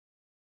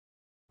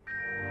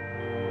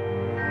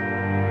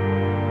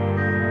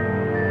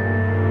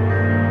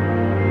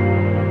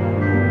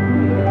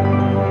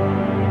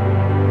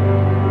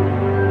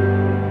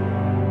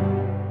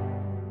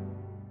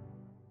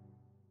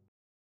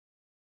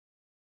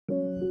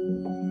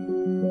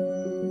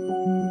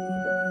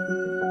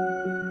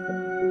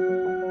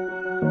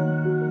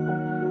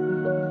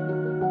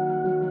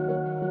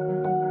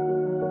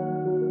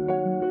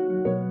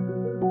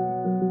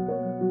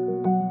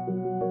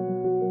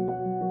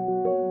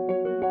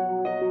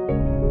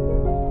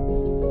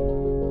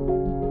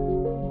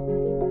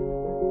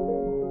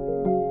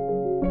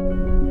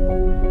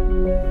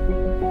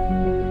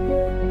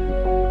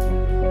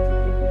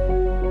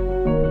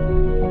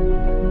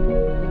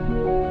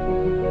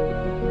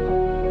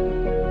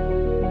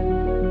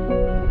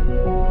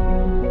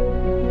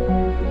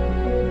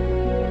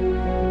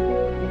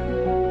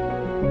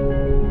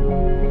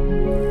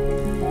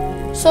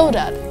So,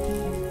 Dad,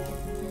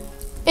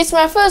 it's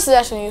my first day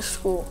at a new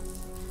school.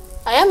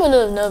 I am a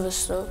little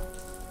nervous though.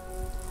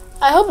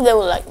 I hope they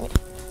will like me.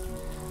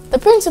 The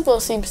principal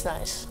seems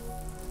nice.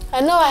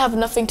 I know I have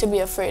nothing to be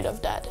afraid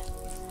of, Dad.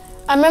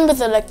 I remember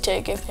the lecture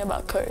you gave me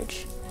about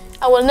courage.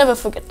 I will never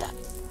forget that.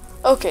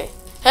 Okay,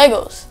 here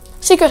goes.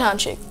 Secret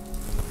handshake.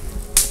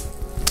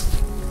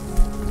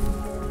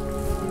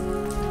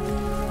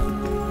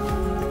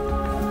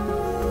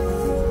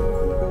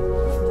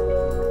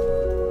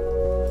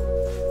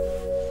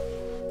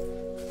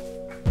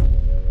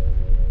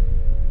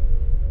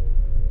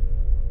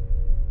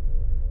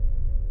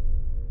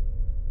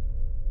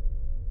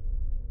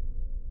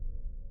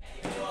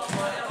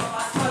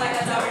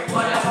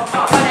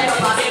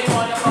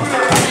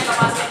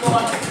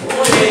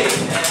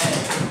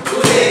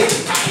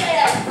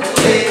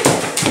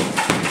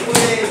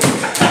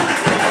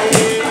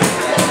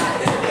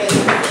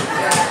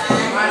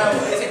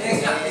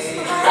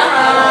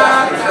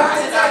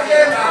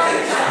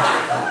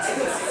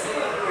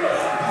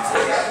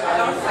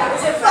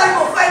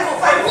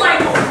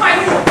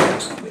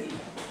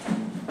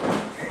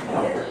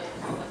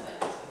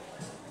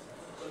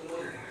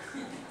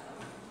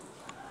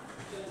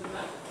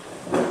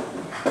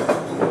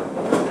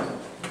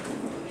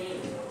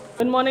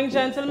 Good morning,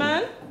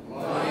 gentlemen. Good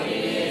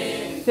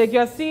morning. Take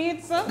your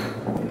seats.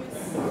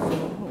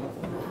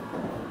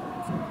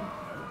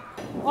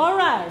 All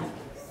right.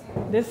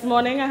 This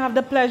morning, I have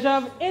the pleasure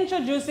of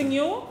introducing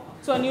you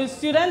to a new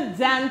student,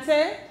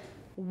 Dante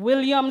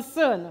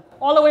Williamson,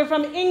 all the way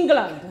from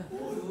England.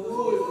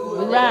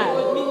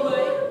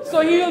 Right.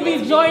 So he will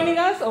be joining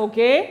us,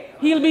 okay?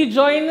 He'll be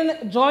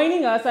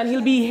joining us, and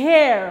he'll be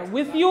here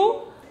with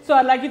you. So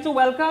I'd like you to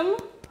welcome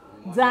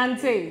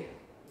Dante.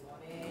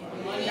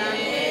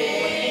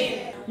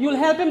 You'll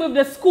help him with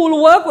the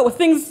schoolwork, with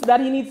things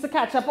that he needs to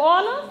catch up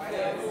on?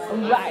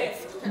 Right.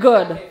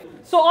 Good.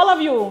 So all of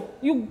you,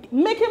 you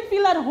make him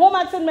feel at home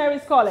at St.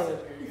 Mary's College.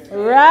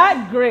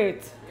 Right?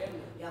 Great.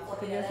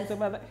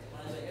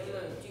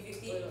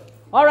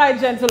 All right,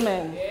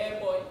 gentlemen.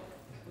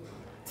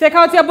 Take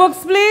out your books,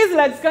 please.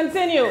 Let's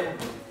continue.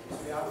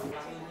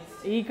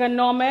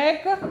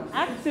 Economic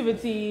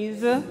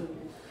activities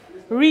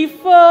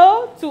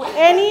refer to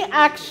any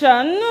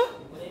action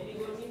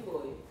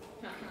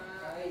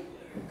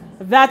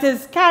that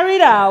is carried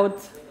out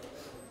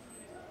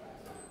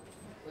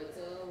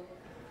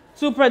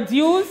to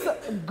produce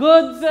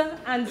goods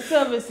and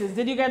services.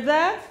 Did you get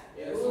that?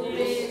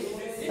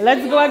 Yes.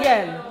 Let's go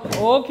again.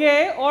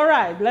 Okay, all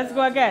right, let's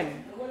go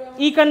again.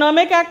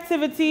 Economic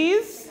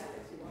activities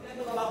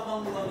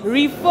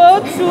refer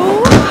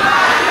to...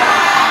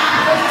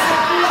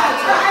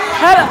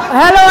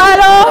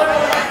 Hello.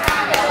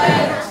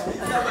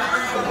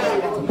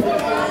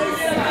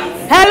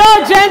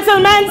 Hello,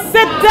 gentlemen,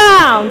 sit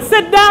down.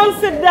 Sit down.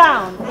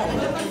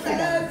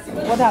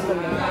 What happened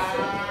there?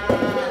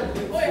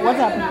 What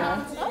happened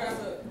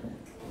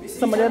there?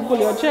 Somebody had pulled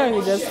your chair and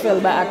you just fell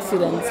by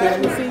accident. So let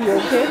me see, you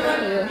okay?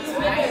 Yeah.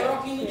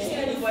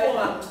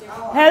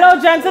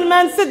 Hello,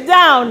 gentlemen, sit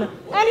down.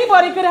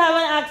 Anybody could have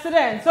an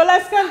accident. So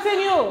let's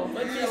continue.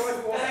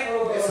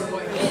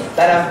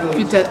 If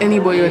you tell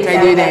anybody what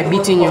I did, they're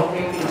beating you.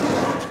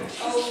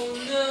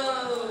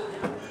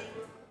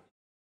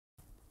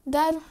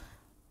 Dad,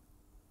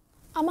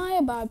 am I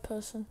a bad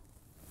person?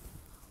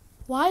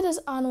 Why does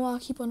Anwar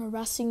keep on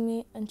harassing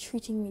me and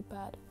treating me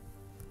bad?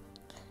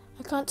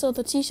 I can't tell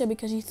the teacher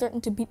because he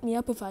threatened to beat me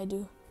up if I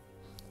do.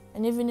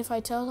 And even if I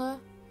tell her,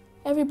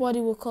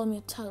 everybody will call me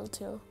a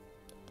tattletale.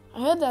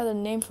 I heard there's a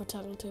name for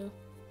tattletale.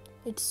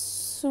 It's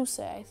Suse,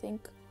 I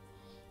think.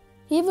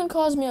 He even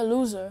calls me a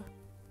loser.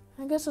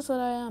 I guess that's what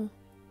I am,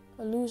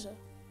 a loser.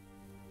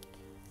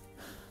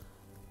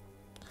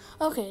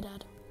 Okay,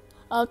 Dad.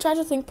 I'll try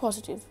to think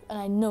positive, and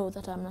I know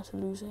that I'm not a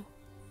loser.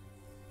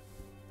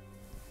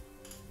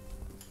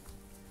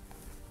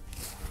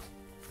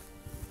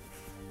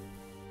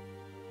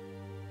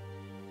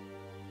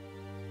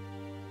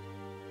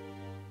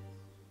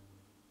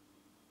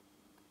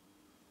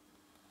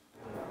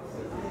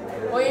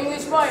 Oh,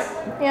 English boy.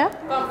 Yeah?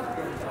 Come.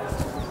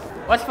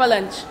 What's for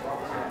lunch?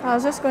 I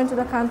was just going to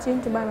the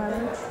canteen to buy my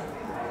lunch.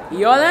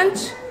 Your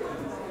lunch?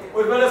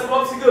 Wait, brothers,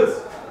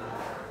 popsicles.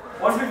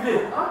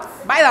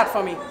 150. Buy that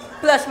for me.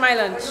 Plus my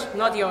lunch,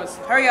 not yours.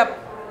 Hurry up.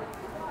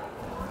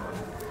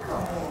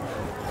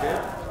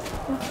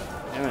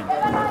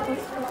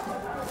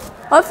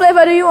 What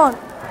flavor do you want?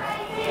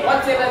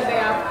 What flavors they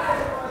have?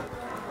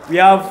 We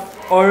have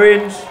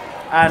orange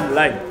and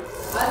lime.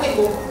 I'll take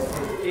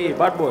both. Hey,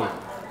 bad boy.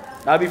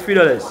 That'll be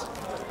 $3.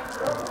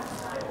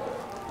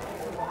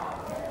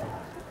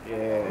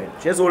 Yeah,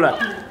 just hold that.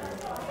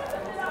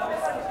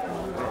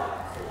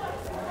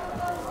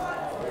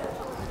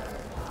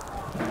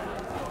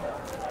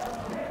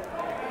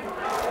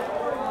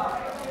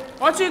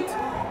 Watch it.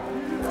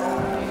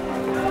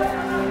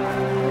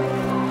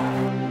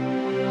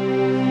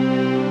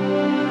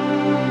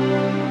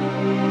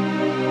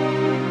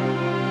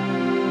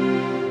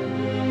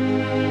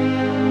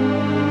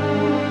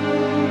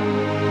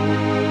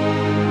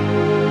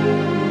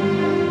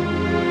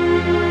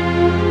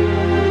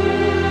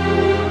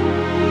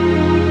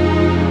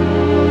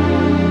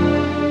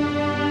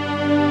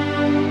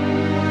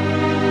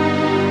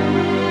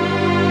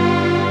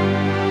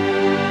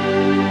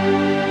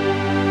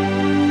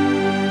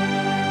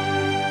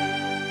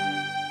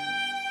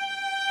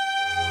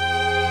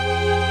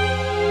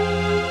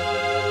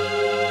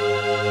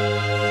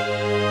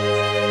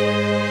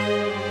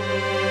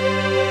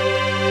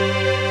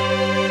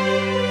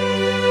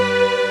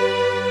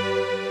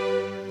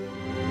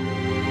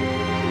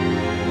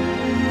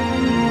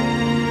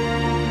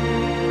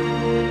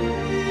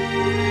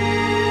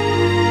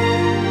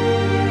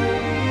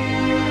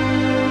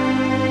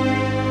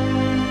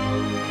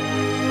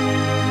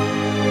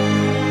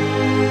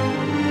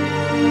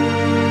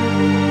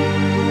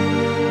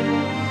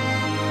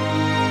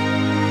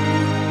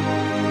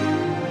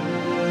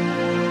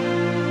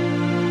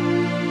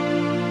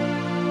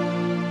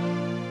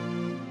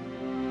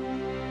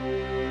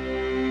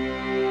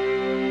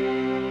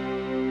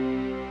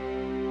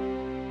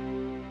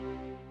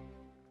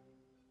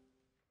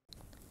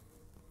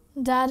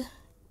 Dad,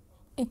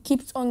 it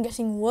keeps on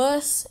getting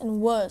worse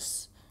and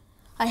worse.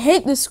 I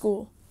hate this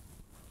school.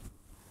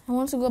 I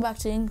want to go back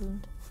to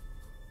England.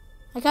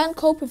 I can't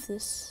cope with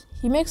this.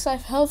 He makes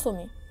life hell for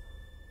me.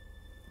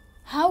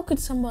 How could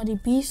somebody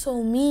be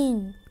so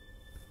mean?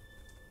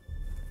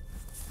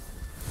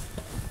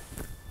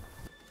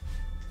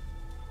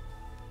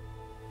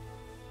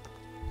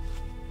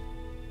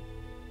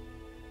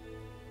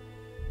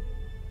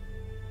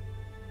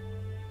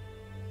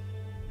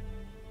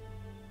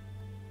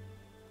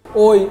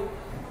 Oi,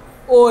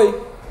 oi,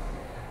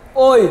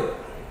 oi,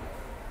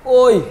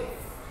 oi,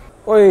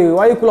 oi,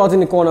 why you pull out in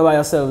the corner by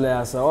yourself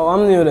there, sir? Oh,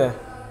 I'm new there.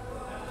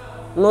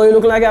 No, you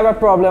look like you have a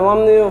problem,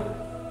 I'm new.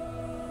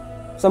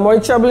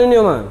 Somebody troubling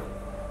you, man.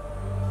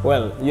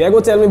 Well, you ain't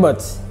go tell me,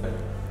 but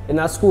in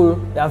our school,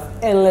 you have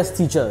endless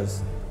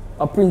teachers,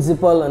 a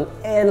principal and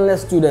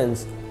endless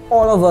students.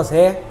 All of us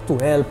here to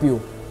help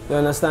you. You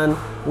understand?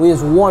 We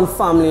is one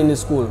family in the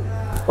school.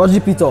 What's the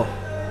Peter?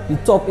 The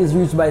top is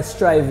reached by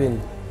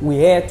striving. We're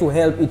here to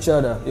help each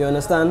other, you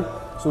understand?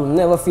 So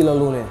never feel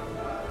alone here.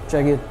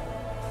 Check it.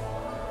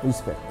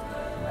 Respect.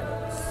 My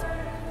guys.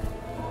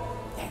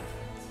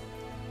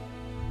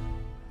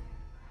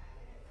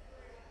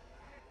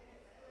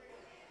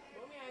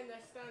 Mommy, I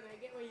understand. I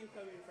get where you're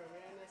coming from.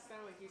 I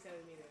understand what you're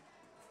telling me there.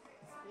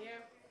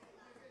 Yeah?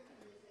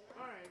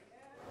 Alright.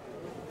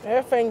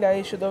 I think that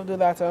you should have done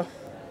that, huh?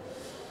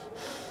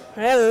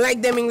 I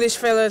like them English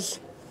fellas.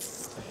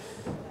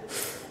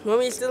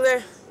 Mommy still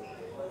there?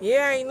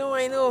 Yeah, I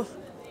know.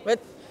 But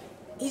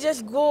he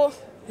just go,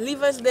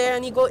 leave us there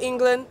and he go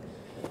England.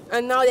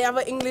 And now they have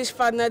an English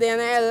partner there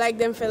and I like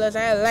them fellas.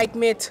 I like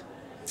mate.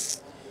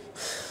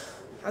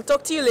 I'll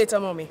talk to you later,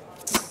 Mommy.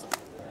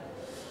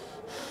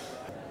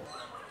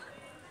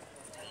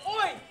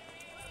 Oi!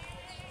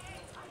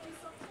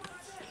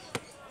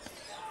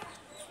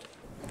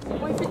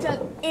 Boy, if you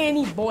tell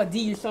anybody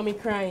you saw me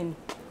crying,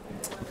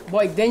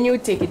 boy, then you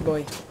take it,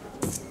 boy.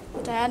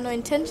 But I had no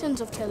intentions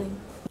of telling.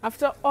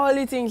 After all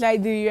the things I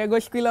do, you go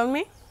squeal on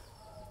me?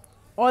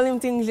 All them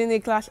things in the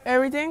class,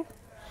 everything?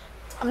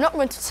 I'm not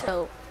going to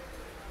tell.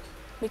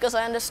 Because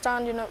I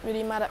understand you're not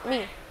really mad at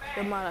me.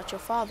 You're mad at your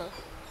father.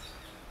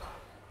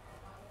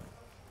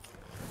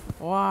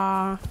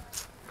 Wow.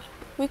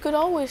 We could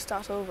always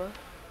start over.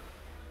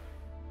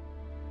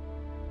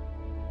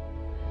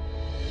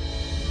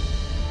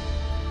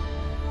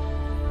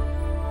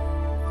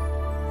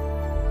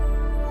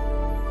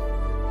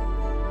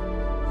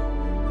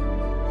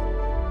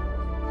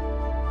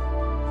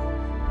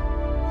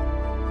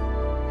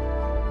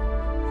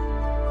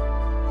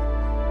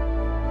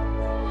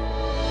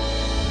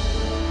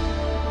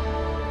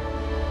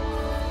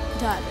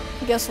 Dad,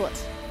 guess what?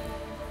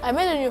 I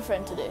made a new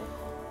friend today.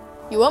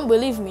 You won't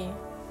believe me,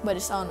 but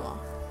it's Anwar.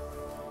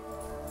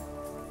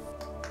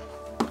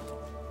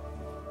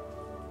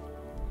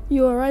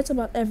 You are right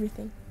about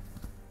everything.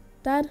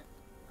 Dad,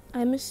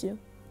 I miss you.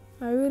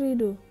 I really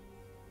do.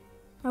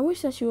 I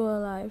wish that you were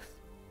alive.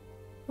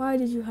 Why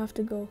did you have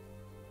to go?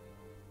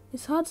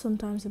 It's hard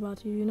sometimes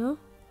about you, you know?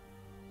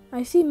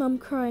 I see Mom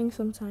crying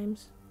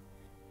sometimes.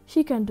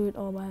 She can't do it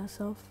all by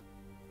herself.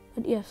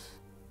 But yes,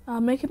 I'll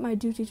make it my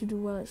duty to do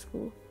well at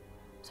school,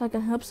 so I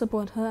can help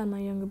support her and my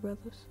younger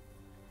brothers.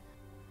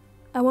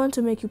 I want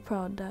to make you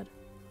proud, Dad.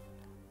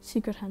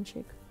 Secret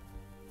handshake.